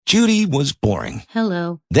Judy was boring.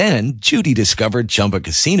 Hello. Then Judy discovered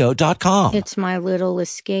ChumbaCasino.com. It's my little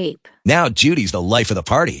escape. Now Judy's the life of the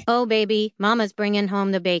party. Oh, baby, mama's bringing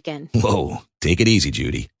home the bacon. Whoa, take it easy,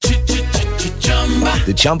 Judy.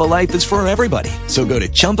 The Chumba life is for everybody. So go to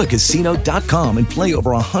ChumbaCasino.com and play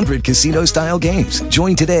over 100 casino-style games.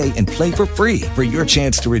 Join today and play for free for your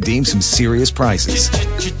chance to redeem some serious prizes.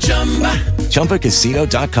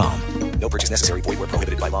 ChumbaCasino.com. No purchase necessary. Void where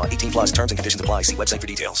prohibited by law. 18 plus terms and conditions apply. See website for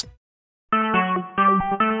details.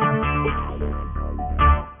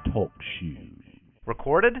 Talk shoes.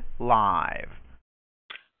 Recorded live.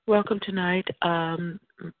 Welcome tonight. I'm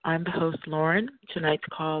the host, Lauren. Tonight's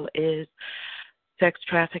call is sex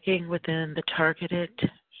trafficking within the targeted,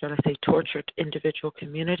 shall I say, tortured individual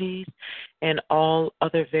communities and all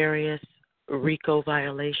other various RICO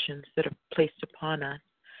violations that are placed upon us.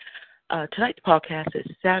 Tonight's podcast is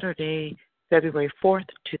Saturday, February 4th,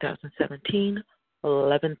 2017,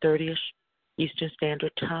 11:30ish Eastern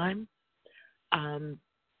Standard Time.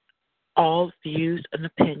 All views and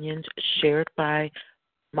opinions shared by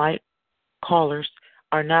my callers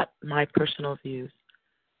are not my personal views,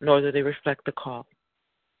 nor do they reflect the call.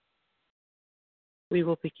 We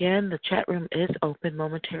will begin. The chat room is open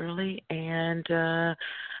momentarily, and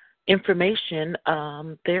information.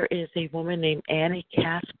 There is a woman named Annie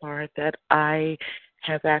Caspar that I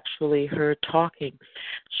have actually heard talking.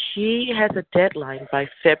 She has a deadline by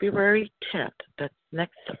February 10th, that's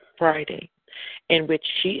next Friday, in which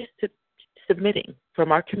she is submitting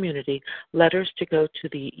from our community letters to go to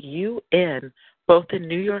the UN, both in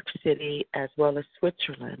New York City as well as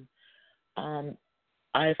Switzerland.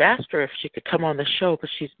 I've asked her if she could come on the show,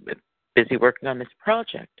 but she's busy working on this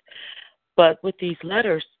project. But with these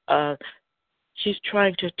letters, she's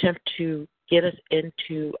trying to attempt to get us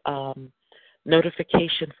into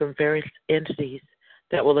notification from various entities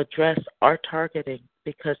that will address our targeting,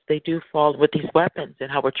 because they do fall with these weapons and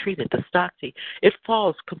how we're treated, the Stasi. It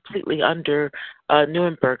falls completely under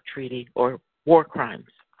Nuremberg Treaty or war crimes,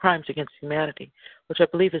 crimes against humanity, which I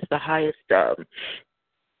believe is the highest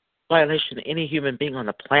violation any human being on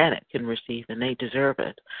the planet can receive, and they deserve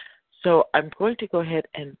it. So I'm going to go ahead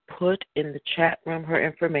and put in the chat room her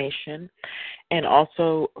information and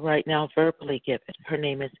also right now verbally give it. Her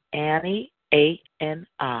name is Annie,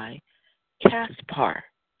 A-N-I, Caspar,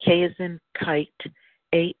 K as in kite,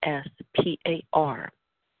 A-S-P-A-R.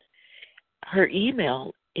 Her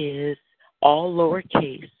email is all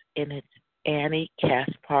lowercase, and it's Annie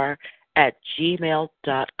Caspar at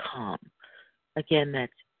gmail.com. Again,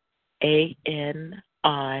 that's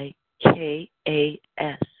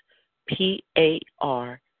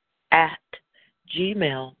ANIKASPAR at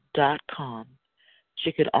gmail.com.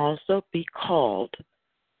 She could also be called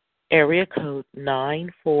area code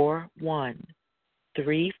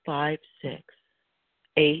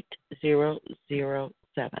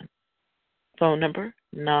 941-356-8007. Phone number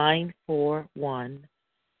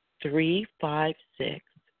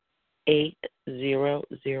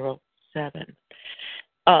 941-356-8007.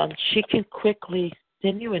 She can quickly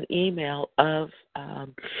send you an email of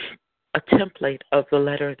a template of the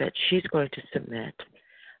letter that she's going to submit.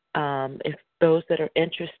 If those that are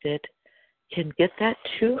interested can get that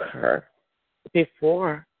to her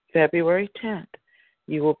before February 10th,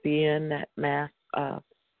 you will be in that mass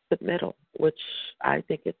submittal, which I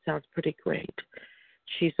think it sounds pretty great.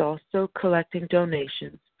 She's also collecting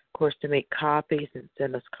donations, of course, to make copies and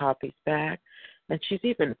send us copies back. And she's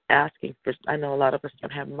even asking for, I know a lot of us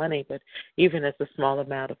don't have money, but even as a small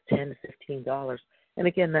amount of $10 to $15. And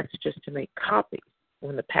again, that's just to make copies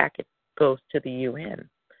when the packet goes to the UN.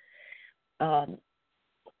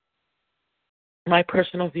 My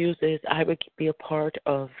personal views is I would be a part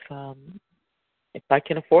of, if I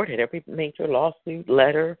can afford it, every major lawsuit,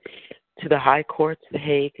 letter to the high courts, The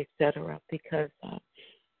Hague, etc., because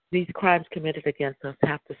these crimes committed against us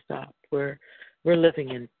have to stop. We're living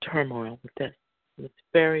in turmoil with this. It's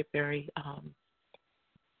very, very,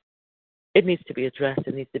 it needs to be addressed,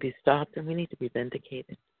 it needs to be stopped, and we need to be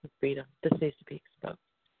vindicated with freedom. This needs to be exposed.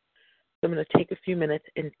 So I'm going to take a few minutes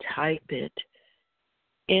and type it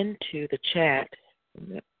into the chat.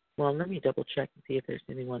 Well, let me double check and see if there's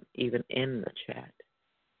anyone even in the chat.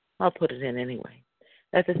 I'll put it in anyway.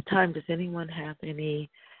 At this time, does anyone have any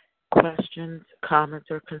questions,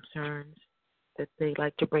 comments, or concerns that they'd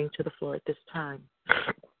like to bring to the floor at this time?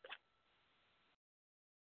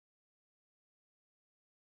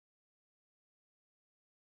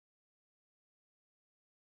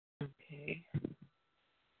 Okay.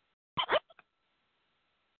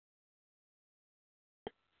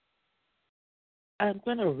 I'm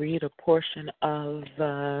going to read a portion of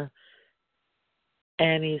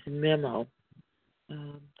Annie's memo.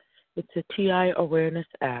 It's a TI awareness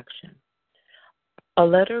action. A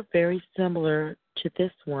letter very similar to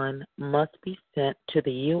this one must be sent to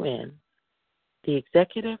the UN, the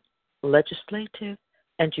executive, legislative,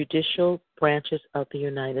 and judicial branches of the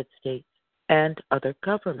United States, and other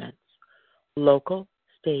governments, local,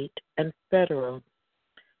 state, and federal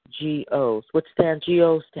GOs,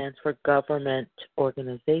 GO stands for government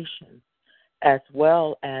organizations, as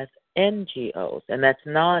well as NGOs, and that's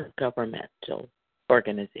non-governmental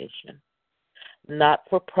organization,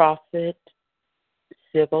 not-for-profit,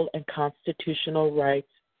 civil and constitutional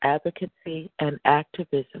rights advocacy and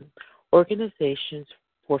activism organizations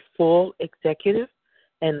for full executive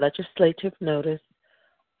and legislative notice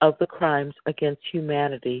of the crimes against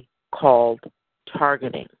humanity called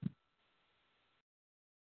targeting.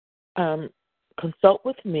 Consult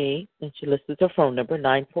with me, and she lists her phone number,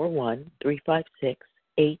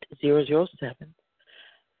 941-356-8007,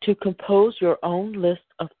 to compose your own list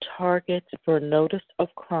of targets for notice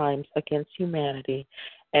of crimes against humanity,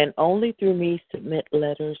 and only through me submit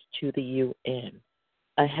letters to the UN.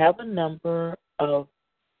 I have a number of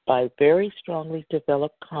by very strongly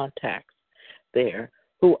developed contacts there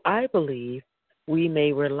who I believe we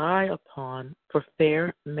may rely upon for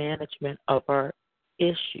fair management of our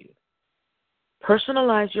issue.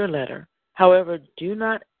 Personalize your letter. However, do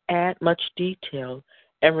not add much detail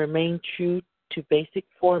and remain true to basic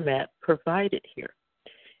format provided here.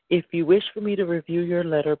 If you wish for me to review your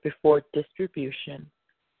letter before distribution,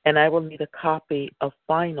 and I will need a copy of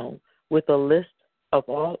final with a list of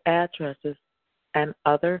all addresses and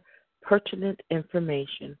other pertinent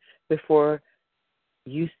information before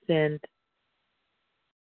you send,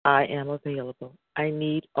 I am available. I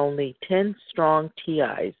need only 10 strong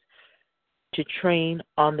TIs to train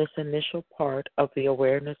on this initial part of the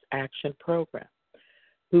Awareness Action Program,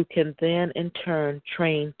 who can then in turn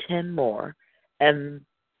train 10 more, and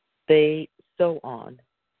they so on.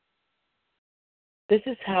 This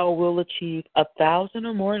is how we'll achieve 1,000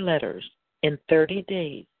 or more letters in 30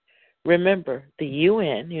 days. Remember, the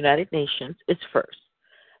UN, United Nations, is first.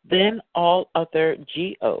 Then all other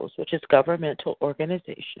GOs, which is governmental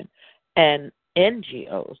organization, and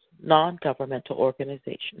NGOs, non-governmental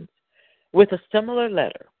organizations, with a similar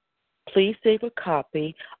letter. Please save a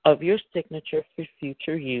copy of your signature for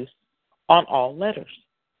future use on all letters.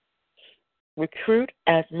 Recruit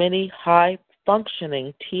as many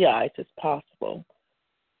high-functioning TIs as possible,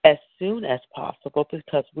 as soon as possible,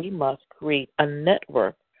 because we must create a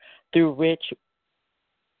network through which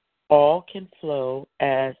all can flow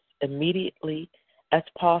as immediately as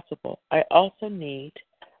possible. I also need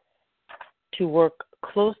to work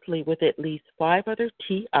closely with at least 5 other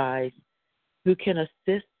TIs who can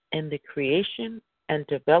assist in the creation and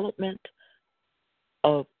development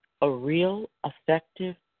of a real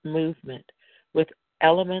effective movement with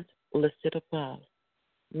elements listed above.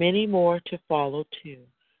 Many more to follow too.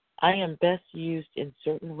 I am best used in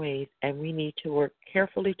certain ways, and we need to work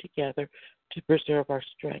carefully together to preserve our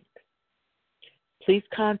strength. Please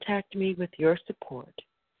contact me with your support.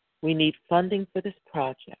 We need funding for this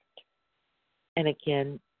project. And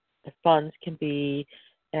again, the funds can be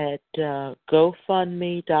at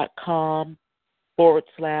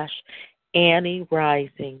gofundme.com/Annie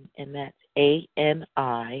Rising, and that's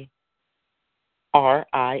ANNIRISING.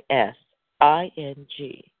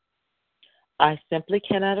 I simply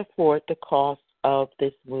cannot afford the cost of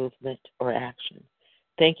this movement or action.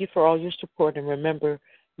 Thank you for all your support, and remember,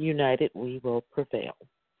 united we will prevail.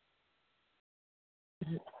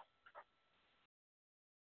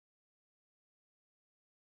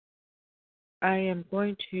 I am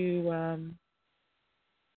going to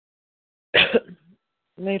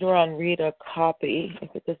later on read a copy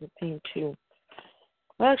if it doesn't seem too,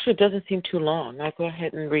 well, actually it doesn't seem too long. I'll go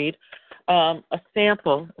ahead and read a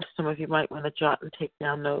sample. Some of you might want to jot and take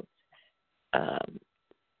down notes,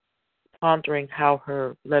 pondering how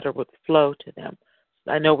her letter would flow to them.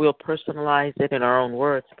 I know we'll personalize it in our own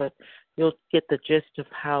words, but you'll get the gist of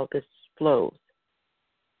how this flows.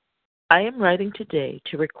 I am writing today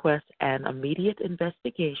to request an immediate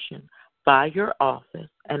investigation by your office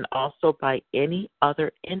and also by any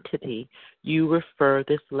other entity you refer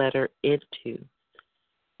this letter into,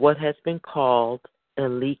 what has been called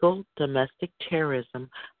illegal domestic terrorism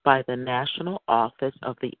by the National Office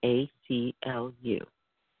of the ACLU.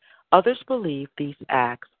 Others believe these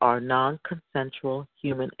acts are non-consensual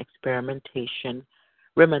human experimentation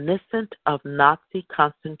reminiscent of Nazi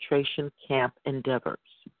concentration camp endeavors.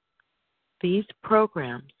 These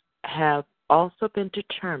programs have also been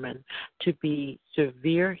determined to be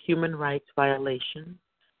severe human rights violations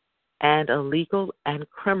and illegal and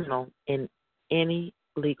criminal in any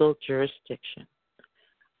legal jurisdiction.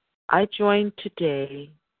 I join today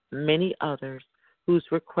many others whose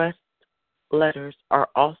request letters are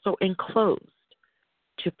also enclosed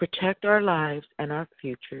to protect our lives and our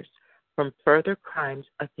futures from further crimes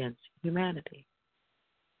against humanity.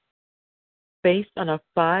 Based on a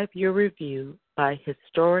 5-year review by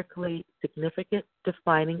historically significant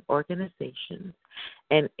defining organizations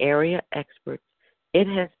and area experts, it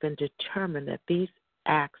has been determined that these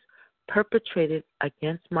acts perpetrated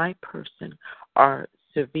against my person are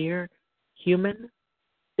severe human,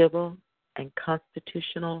 civil, and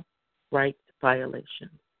constitutional rights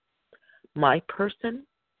violations. My person,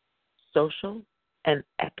 social, and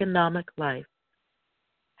economic life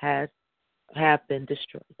have been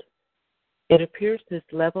destroyed. It appears this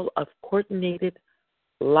level of coordinated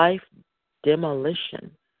life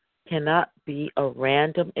demolition cannot be a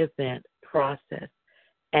random event process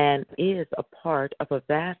and is a part of a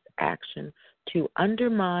vast action to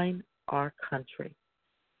undermine our country.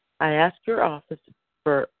 I ask your office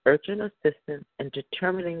for urgent assistance in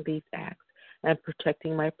determining these acts and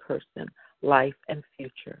protecting my person, life, and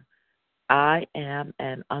future. I am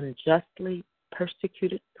an unjustly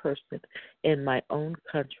persecuted person in my own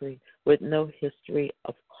country with no history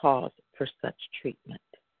of cause for such treatment.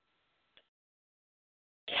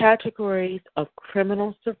 Categories of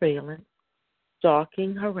criminal surveillance,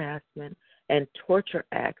 stalking, harassment, and torture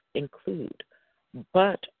acts include,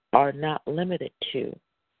 but are not limited to: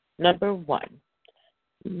 number 1,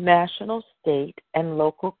 national, state, and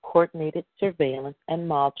local coordinated surveillance and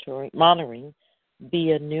monitoring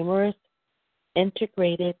via numerous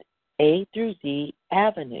integrated A through Z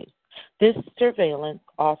avenues. This surveillance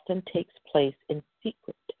often takes place in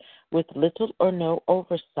secret with little or no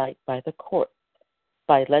oversight by the courts,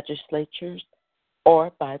 by legislatures,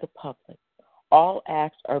 or by the public. All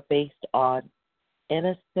acts are based on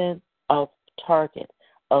innocence of target,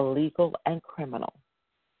 illegal and criminal.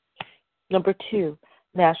 Number 2,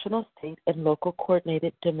 national, state, and local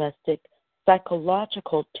coordinated domestic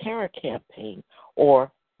psychological terror campaign or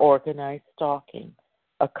organized stalking,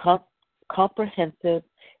 a comprehensive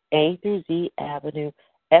A through Z avenue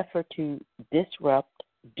effort to disrupt,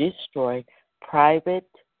 destroy private,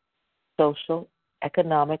 social,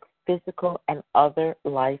 economic, physical, and other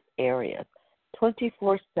life areas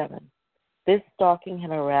 24/7. This stalking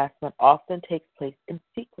and harassment often takes place in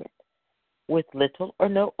secret, with little or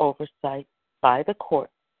no oversight by the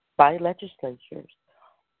courts, by legislatures,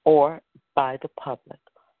 or by the public.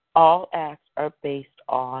 All acts are based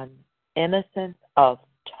on innocence of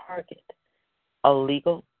target,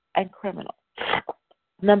 illegal and criminal.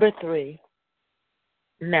 Number 3,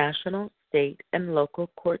 national, state, and local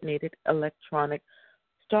coordinated electronic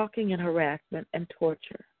stalking and harassment and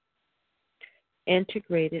torture.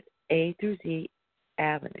 Integrated A through Z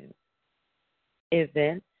avenues.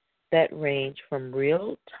 Events that range from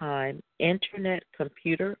real-time internet,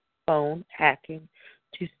 computer, phone hacking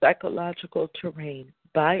to psychological terrain,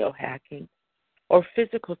 biohacking, or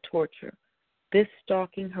physical torture. This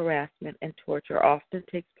stalking, harassment, and torture often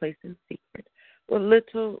takes place in secret, with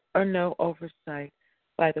little or no oversight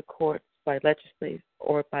by the courts, by legislators,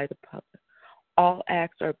 or by the public. All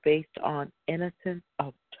acts are based on innocence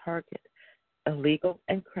of target, illegal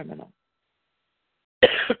and criminal.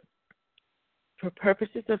 For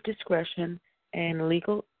purposes of discretion and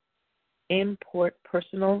legal import,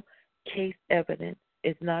 personal case evidence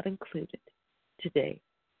is not included today.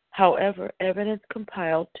 However, evidence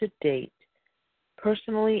compiled to date,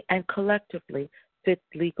 personally and collectively, fits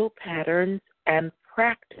legal patterns and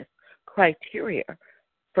practice criteria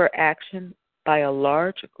for action by a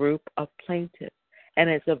large group of plaintiffs and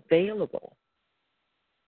is available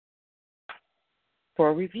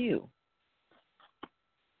for review.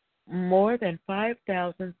 More than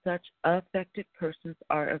 5,000 such affected persons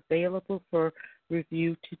are available for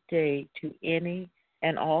review today to any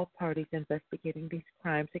and all parties investigating these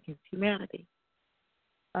crimes against humanity.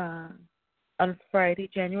 On Friday,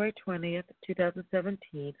 January 20th,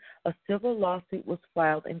 2017, a civil lawsuit was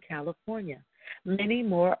filed in California. Many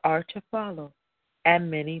more are to follow, and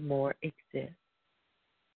many more exist.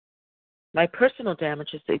 My personal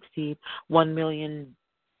damages exceed $1 million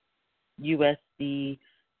USD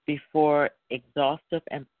before exhaustive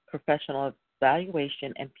and professional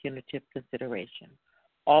evaluation and punitive consideration.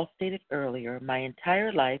 All stated earlier, my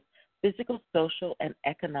entire life, physical, social, and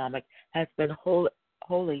economic, has been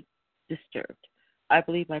wholly disturbed. I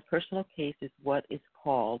believe my personal case is what is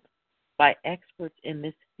called, by experts in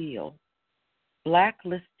this field,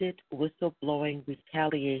 blacklisted whistleblowing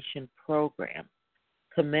retaliation program,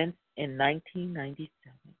 commenced in 1997.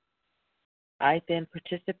 I then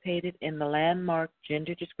participated in the landmark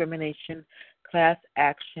gender discrimination class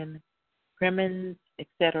action Crimmins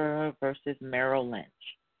etc. versus Merrill Lynch.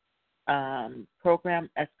 Program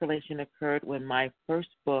escalation occurred when my first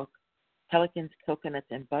book, Pelicans, Coconuts,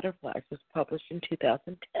 and Butterflies, was published in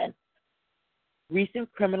 2010.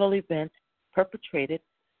 Recent criminal events perpetrated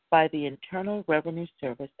by the Internal Revenue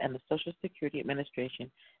Service and the Social Security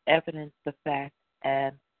Administration evidence the fact,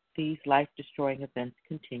 and these life-destroying events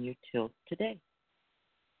continue till today.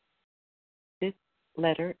 This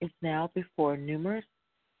letter is now before numerous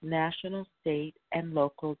national, state, and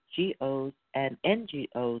local GOs and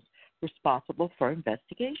NGOs responsible for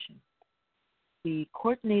investigation. The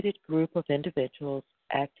coordinated group of individuals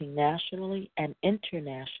acting nationally and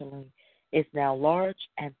internationally is now large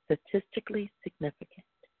and statistically significant.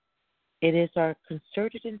 It is our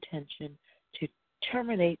concerted intention to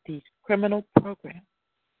terminate these criminal programs,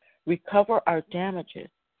 recover our damages,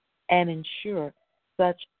 and ensure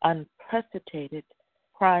such unprecedented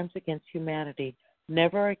crimes against humanity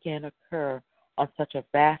never again occur on such a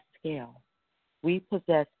vast scale. We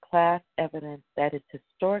possess class evidence that is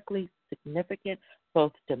historically significant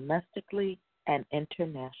both domestically and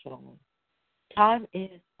internationally. Time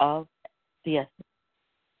is of the essence.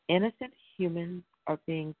 Innocent humans are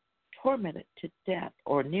being tormented to death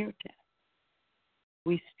or near death.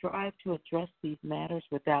 We strive to address these matters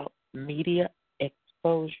without media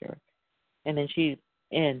exposure. And then she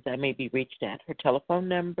ends, I may be reached at her telephone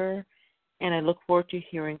number, and I look forward to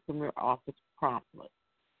hearing from your office promptly.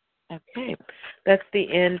 Okay, that's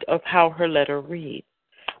the end of how her letter reads.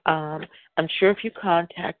 I'm sure if you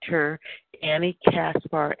contact her,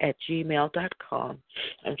 AnnieCaspar@gmail.com,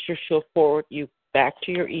 I'm sure she'll forward you back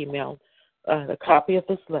to your email the copy of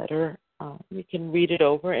this letter. You can read it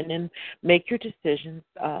over and then make your decisions,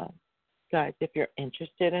 guys, if you're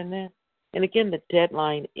interested in this. And again, the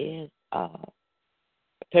deadline is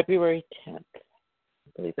February 10th. I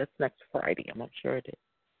believe that's next Friday. I'm not sure it is.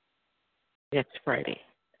 Next Friday,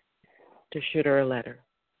 to shoot her a letter.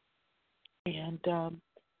 And I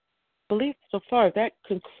believe so far that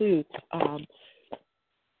concludes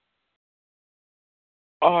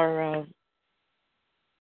our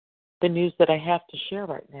the news that I have to share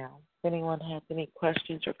right now. If anyone has any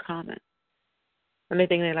questions or comments,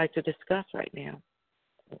 anything they'd like to discuss right now,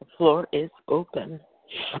 the floor is open.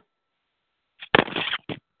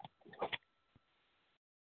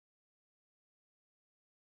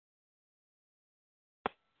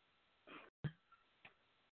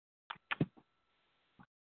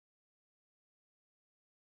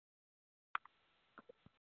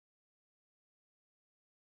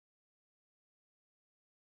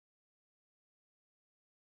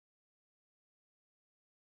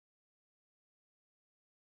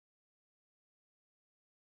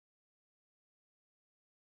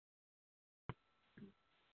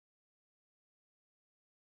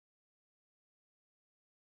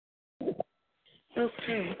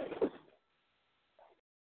 Okay.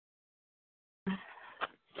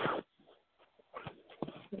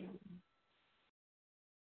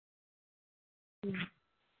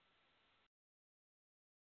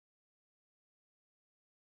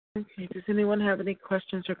 Okay. Does anyone have any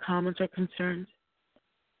questions or comments or concerns?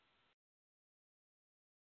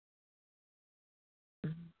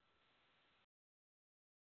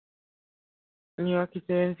 New York, is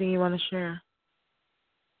there anything you want to share?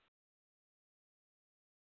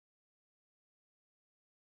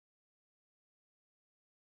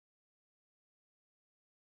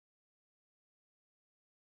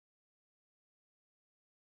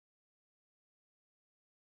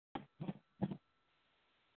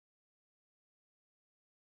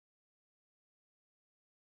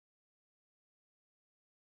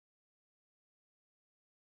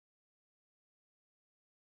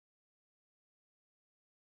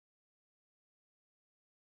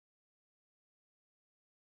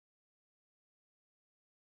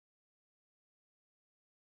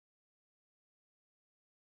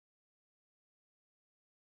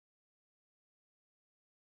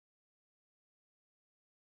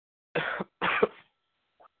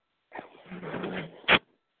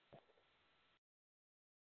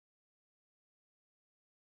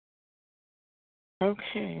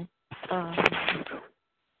 Okay.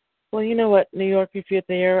 Well, you know what, New York, if you're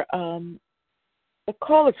there, the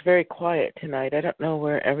call is very quiet tonight. I don't know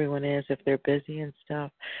where everyone is, if they're busy and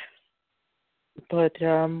stuff. But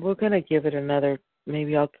we're going to give it another,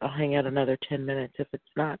 maybe I'll hang out another 10 minutes. If it's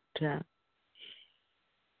not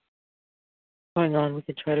going on, we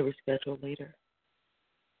can try to reschedule later.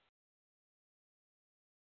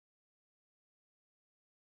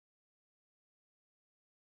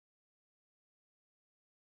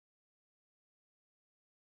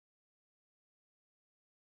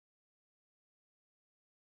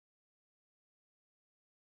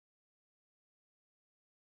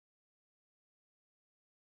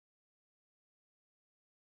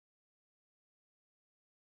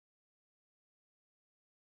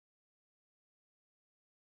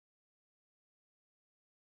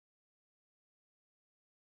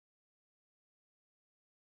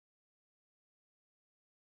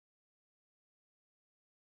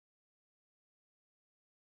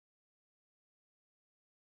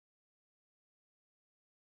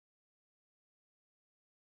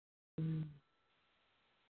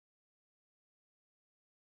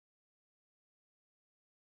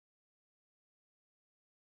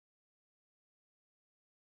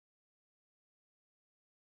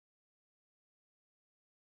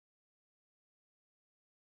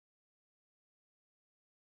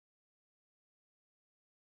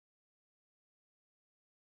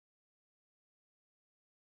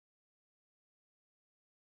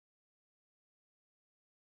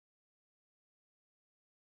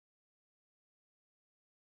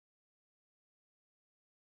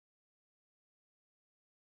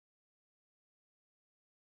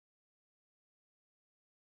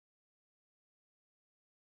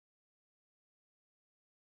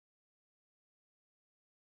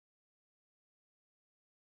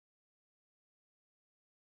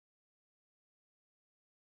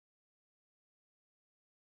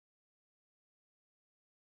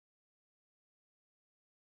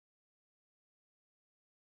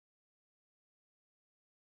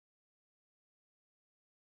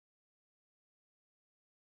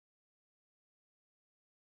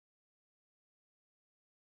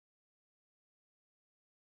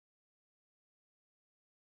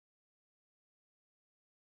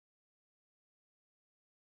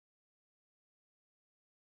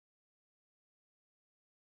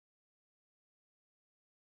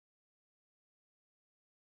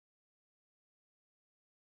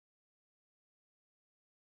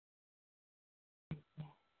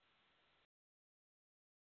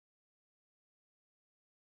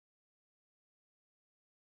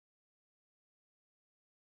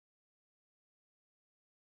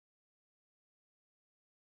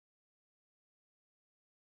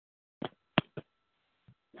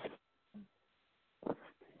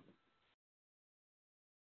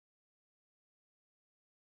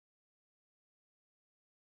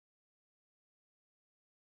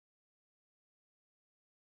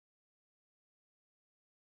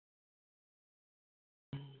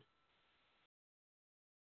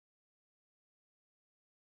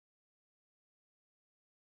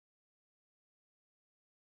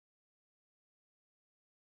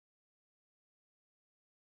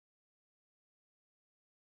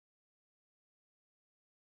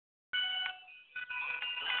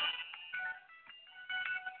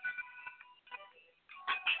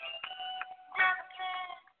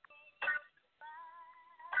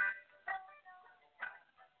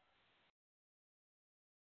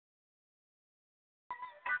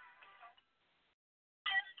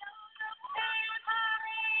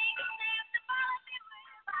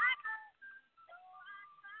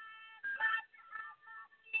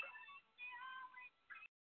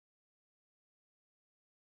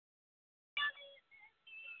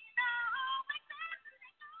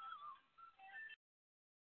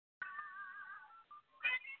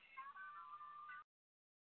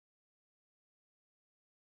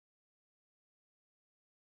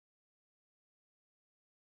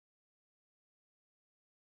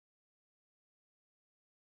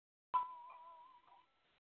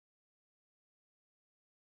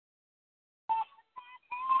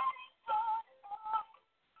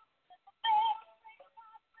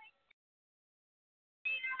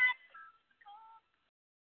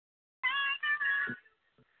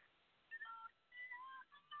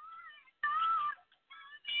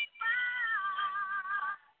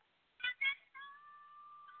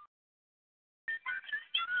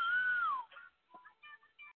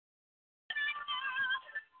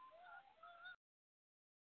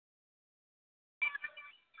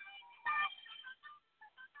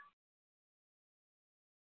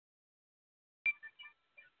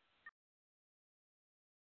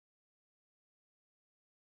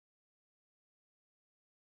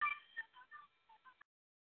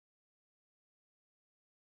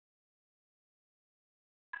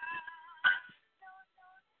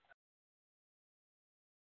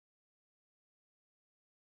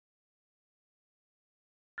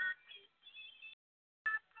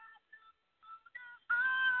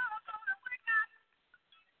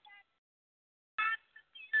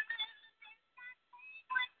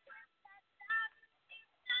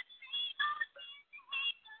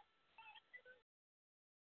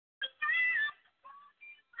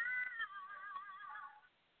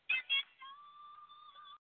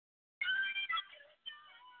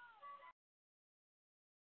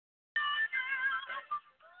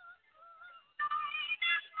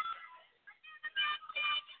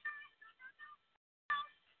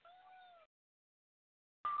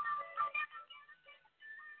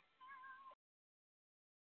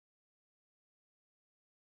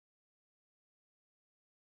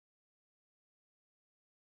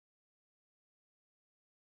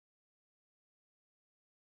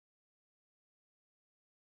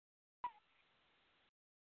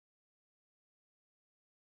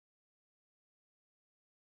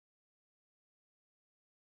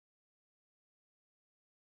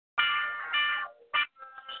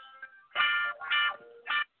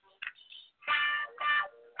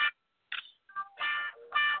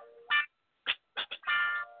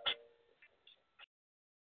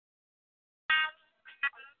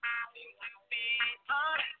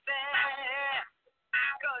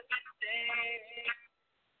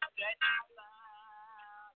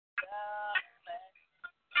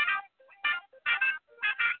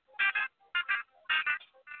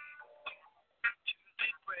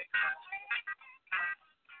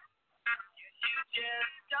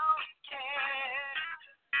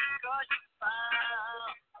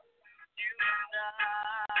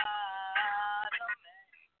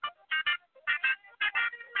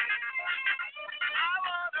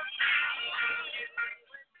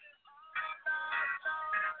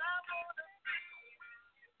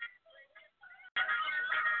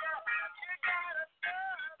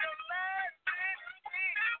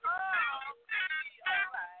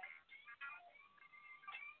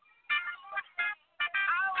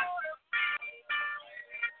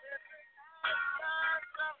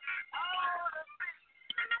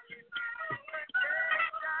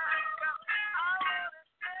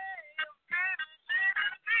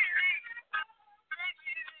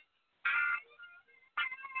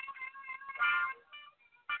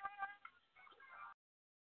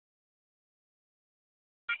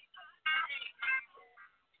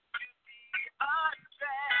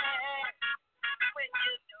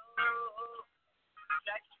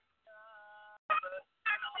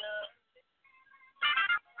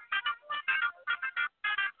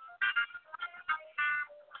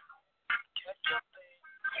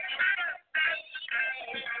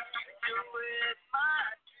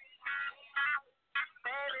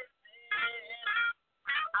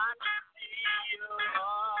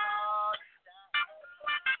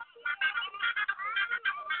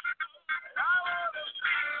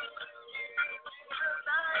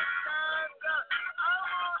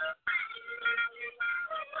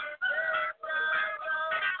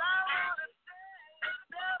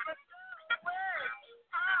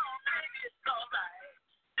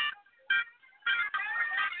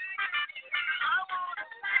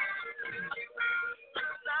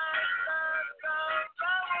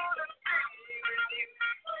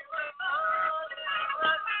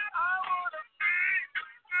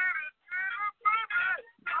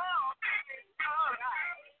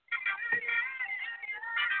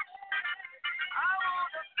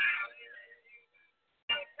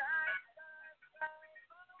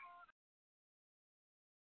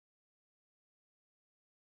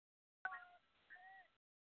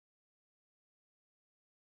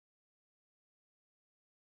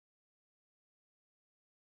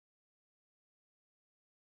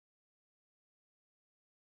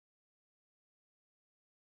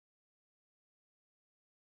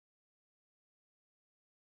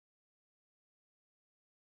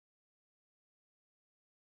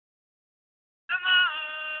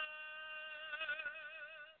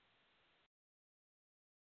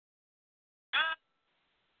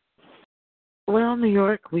 Well, New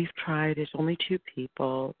York, we've tried. It's only two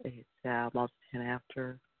people. It's almost 10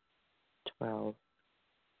 after 12.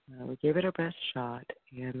 We gave it our best shot,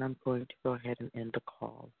 and I'm going to go ahead and end the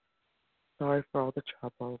call. Sorry for all the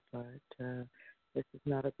trouble, but this is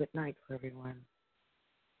not a good night for everyone.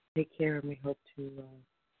 Take care, and we hope to...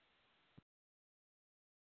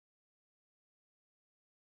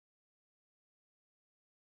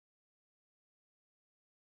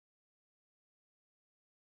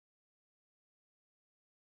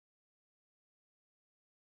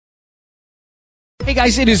 Hey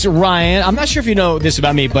guys, it is Ryan. I'm not sure if you know this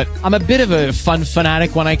about me, but I'm a bit of a fun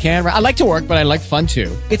fanatic when I can. I like to work, but I like fun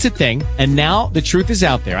too. It's a thing. And now the truth is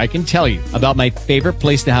out there. I can tell you about my favorite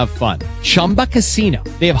place to have fun. Chumba Casino.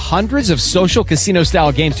 They have hundreds of social casino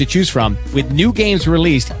style games to choose from with new games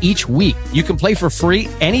released each week. You can play for free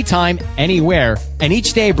anytime, anywhere. And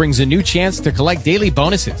each day brings a new chance to collect daily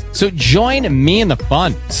bonuses. So join me in the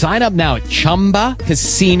fun. Sign up now at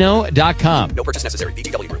ChumbaCasino.com. No purchase necessary.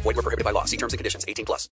 VGW Group. Void where prohibited by law. See terms and conditions. 18+.